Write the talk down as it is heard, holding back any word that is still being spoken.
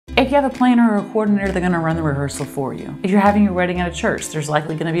If you have a planner or a coordinator, they're gonna run the rehearsal for you. If you're having your wedding at a church, there's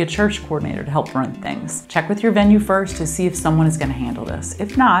likely gonna be a church coordinator to help run things. Check with your venue first to see if someone is gonna handle this.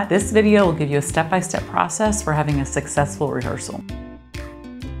 If not, this video will give you a step-by-step process for having a successful rehearsal.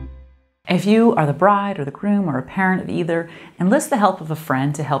 If you are the bride or the groom or a parent of either, enlist the help of a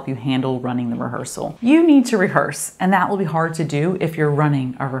friend to help you handle running the rehearsal. You need to rehearse, and that will be hard to do if you're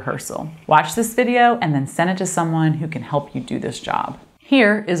running a rehearsal. Watch this video and then send it to someone who can help you do this job.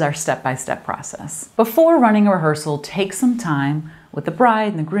 Here is our step-by-step process. Before running a rehearsal, take some time with the bride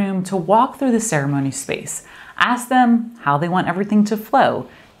and the groom to walk through the ceremony space. Ask them how they want everything to flow.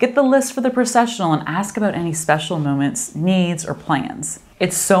 Get the list for the processional and ask about any special moments, needs, or plans.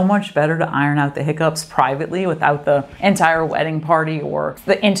 It's so much better to iron out the hiccups privately without the entire wedding party or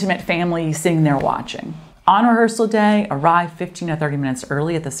the intimate family sitting there watching. On rehearsal day, arrive 15 to 30 minutes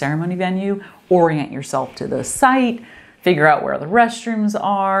early at the ceremony venue, orient yourself to the site, figure out where the restrooms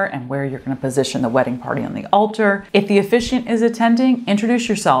are and where you're going to position the wedding party on the altar. If the officiant is attending, introduce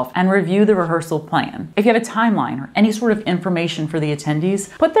yourself and review the rehearsal plan. If you have a timeline or any sort of information for the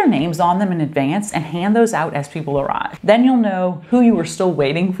attendees, put their names on them in advance and hand those out as people arrive. Then you'll know who you were still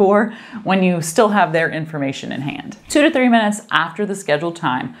waiting for when you still have their information in hand. 2 to 3 minutes after the scheduled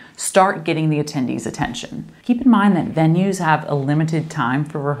time, start getting the attendees' attention. Keep in mind that venues have a limited time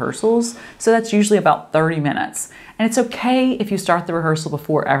for rehearsals, so that's usually about 30 minutes. And it's okay if you start the rehearsal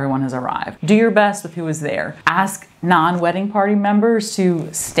before everyone has arrived. Do your best with who is there. Ask non-wedding party members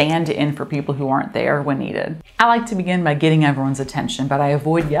to stand in for people who aren't there when needed. I like to begin by getting everyone's attention, but I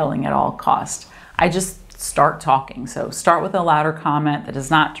avoid yelling at all costs. I just start talking. So start with a louder comment that does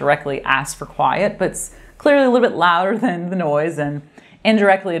not directly ask for quiet, but it's clearly a little bit louder than the noise and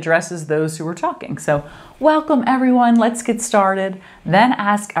indirectly addresses those who are talking. So welcome everyone, let's get started. Then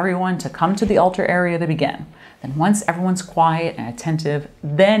ask everyone to come to the altar area to begin. Then once everyone's quiet and attentive,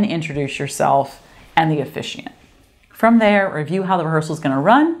 then introduce yourself and the officiant. From there, review how the rehearsal is going to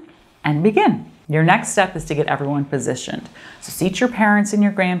run and begin. Your next step is to get everyone positioned. So seat your parents and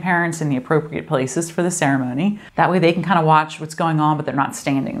your grandparents in the appropriate places for the ceremony. That way they can kind of watch what's going on, but they're not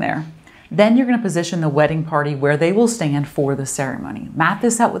standing there. Then you're going to position the wedding party where they will stand for the ceremony. Map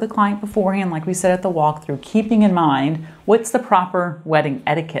this out with the client beforehand, like we said at the walkthrough, keeping in mind what's the proper wedding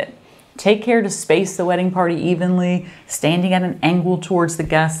etiquette. Take care to space the wedding party evenly, standing at an angle towards the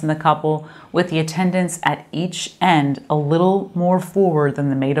guests and the couple, with the attendants at each end a little more forward than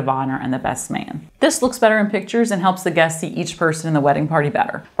the maid of honor and the best man. This looks better in pictures and helps the guests see each person in the wedding party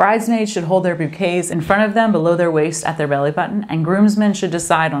better. Bridesmaids should hold their bouquets in front of them below their waist at their belly button, and groomsmen should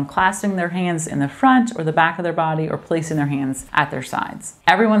decide on clasping their hands in the front or the back of their body or placing their hands at their sides.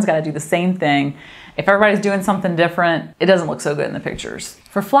 Everyone's got to do the same thing. If everybody's doing something different, it doesn't look so good in the pictures.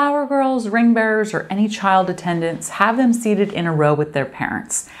 For flower girls, ring bearers, or any child attendants, have them seated in a row with their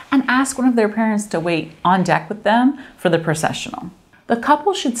parents and ask one of their parents to wait on deck with them for the processional. The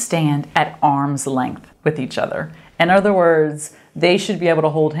couple should stand at arm's length with each other. In other words, they should be able to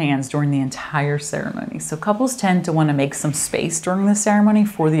hold hands during the entire ceremony. So couples tend to want to make some space during the ceremony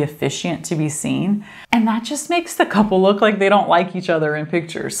for the officiant to be seen. And that just makes the couple look like they don't like each other in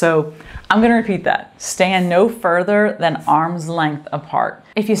pictures. So I'm going to repeat that. Stand no further than arm's length apart.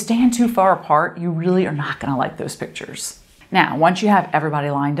 If you stand too far apart, you really are not going to like those pictures. Now, once you have everybody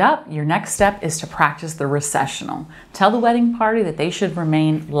lined up, your next step is to practice the recessional. Tell the wedding party that they should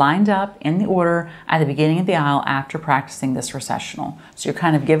remain lined up in the order at the beginning of the aisle after practicing this recessional. So you're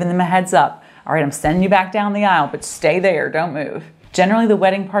kind of giving them a heads up. All right, I'm sending you back down the aisle, but stay there, don't move. Generally, the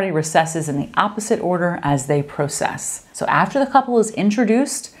wedding party recesses in the opposite order as they process. So after the couple is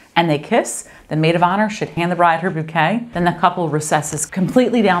introduced and they kiss, the maid of honor should hand the bride her bouquet. Then the couple recesses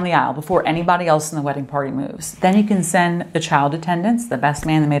completely down the aisle before anybody else in the wedding party moves. Then you can send the child attendants, the best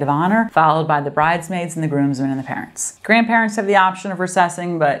man, the maid of honor, followed by the bridesmaids and the groomsmen and the parents. Grandparents have the option of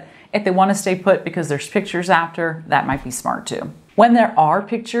recessing, but if they want to stay put because there's pictures after, that might be smart too. When there are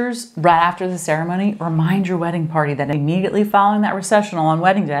pictures right after the ceremony, remind your wedding party that immediately following that recessional on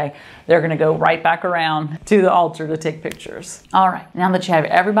wedding day, they're going to go right back around to the altar to take pictures. All right, now that you have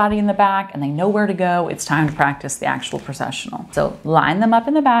everybody in the back and they know where to go, it's time to practice the actual processional. So line them up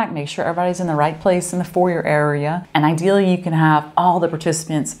in the back, make sure everybody's in the right place in the foyer area, and ideally you can have all the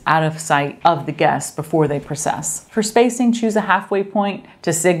participants out of sight of the guests before they process. For spacing, choose a halfway point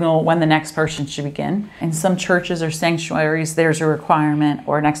to signal when the next person should begin. In some churches or sanctuaries, there's a requirement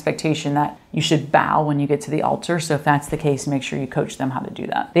or an expectation that you should bow when you get to the altar. So if that's the case, make sure you coach them how to do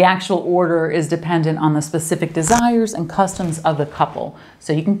that. The actual order is dependent on the specific desires and customs of the couple.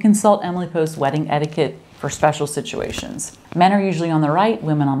 So you can consult Emily Post's Wedding Etiquette for special situations. Men are usually on the right,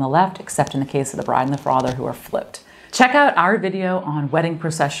 women on the left, except in the case of the bride and the father who are flipped. Check out our video on wedding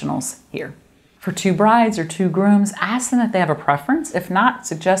processionals here. For two brides or two grooms, ask them if they have a preference. If not,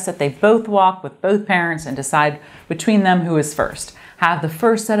 suggest that they both walk with both parents and decide between them who is first. Have the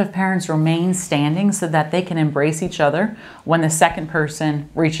first set of parents remain standing so that they can embrace each other when the second person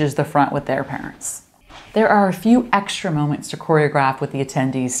reaches the front with their parents. There are a few extra moments to choreograph with the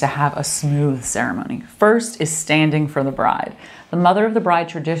attendees to have a smooth ceremony. First is standing for the bride. The mother of the bride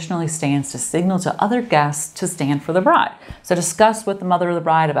traditionally stands to signal to other guests to stand for the bride. So discuss with the mother of the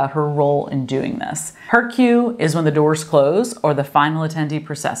bride about her role in doing this. Her cue is when the doors close or the final attendee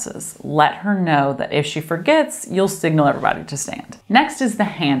processes. Let her know that if she forgets, you'll signal everybody to stand. Next is the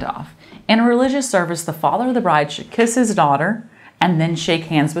handoff. In a religious service, the father of the bride should kiss his daughter and then shake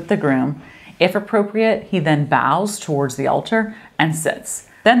hands with the groom. If appropriate, he then bows towards the altar and sits.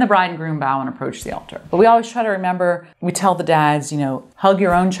 Then the bride and groom bow and approach the altar. But we always try to remember, we tell the dads, hug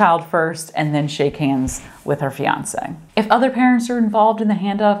your own child first and then shake hands with her fiance. If other parents are involved in the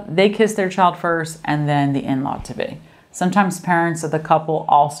handoff, they kiss their child first and then the in-law to be. Sometimes parents of the couple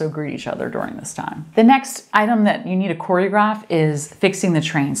also greet each other during this time. The next item that you need to choreograph is fixing the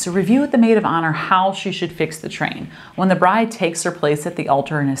train. So review with the maid of honor how she should fix the train. When the bride takes her place at the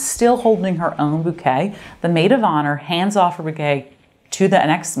altar and is still holding her own bouquet, the maid of honor hands off her bouquet to the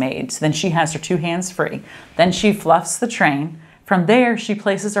next maid. So then she has her two hands free. Then she fluffs the train. From there, she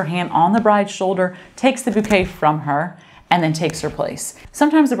places her hand on the bride's shoulder, takes the bouquet from her, and then takes her place.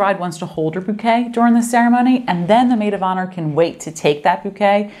 Sometimes the bride wants to hold her bouquet during the ceremony, and then the maid of honor can wait to take that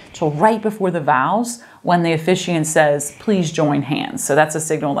bouquet till right before the vows when the officiant says, please join hands. So that's a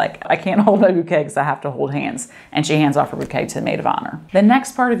signal like, I can't hold my bouquet because I have to hold hands. And she hands off her bouquet to the maid of honor. The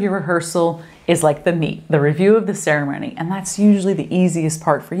next part of your rehearsal is like the meat, the review of the ceremony. And that's usually the easiest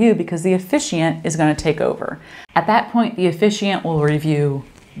part for you because the officiant is going to take over. At that point, the officiant will review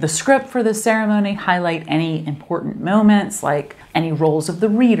the script for the ceremony, highlight any important moments like any roles of the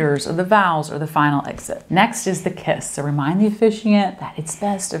readers or the vows or the final exit. Next is the kiss. So remind the officiant that it's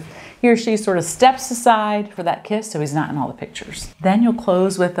best if he or she sort of steps aside for that kiss so he's not in all the pictures. Then you'll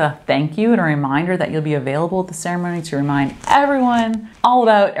close with a thank you and a reminder that you'll be available at the ceremony to remind everyone all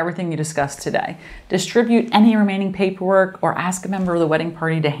about everything you discussed today. Distribute any remaining paperwork or ask a member of the wedding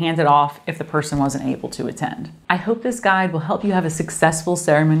party to hand it off if the person wasn't able to attend. I hope this guide will help you have a successful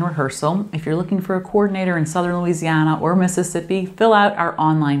ceremony rehearsal. If you're looking for a coordinator in Southern Louisiana or Mississippi, fill out our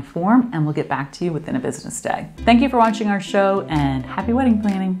online form and we'll get back to you within a business day. Thank you for watching our show and happy wedding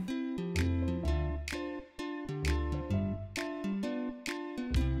planning.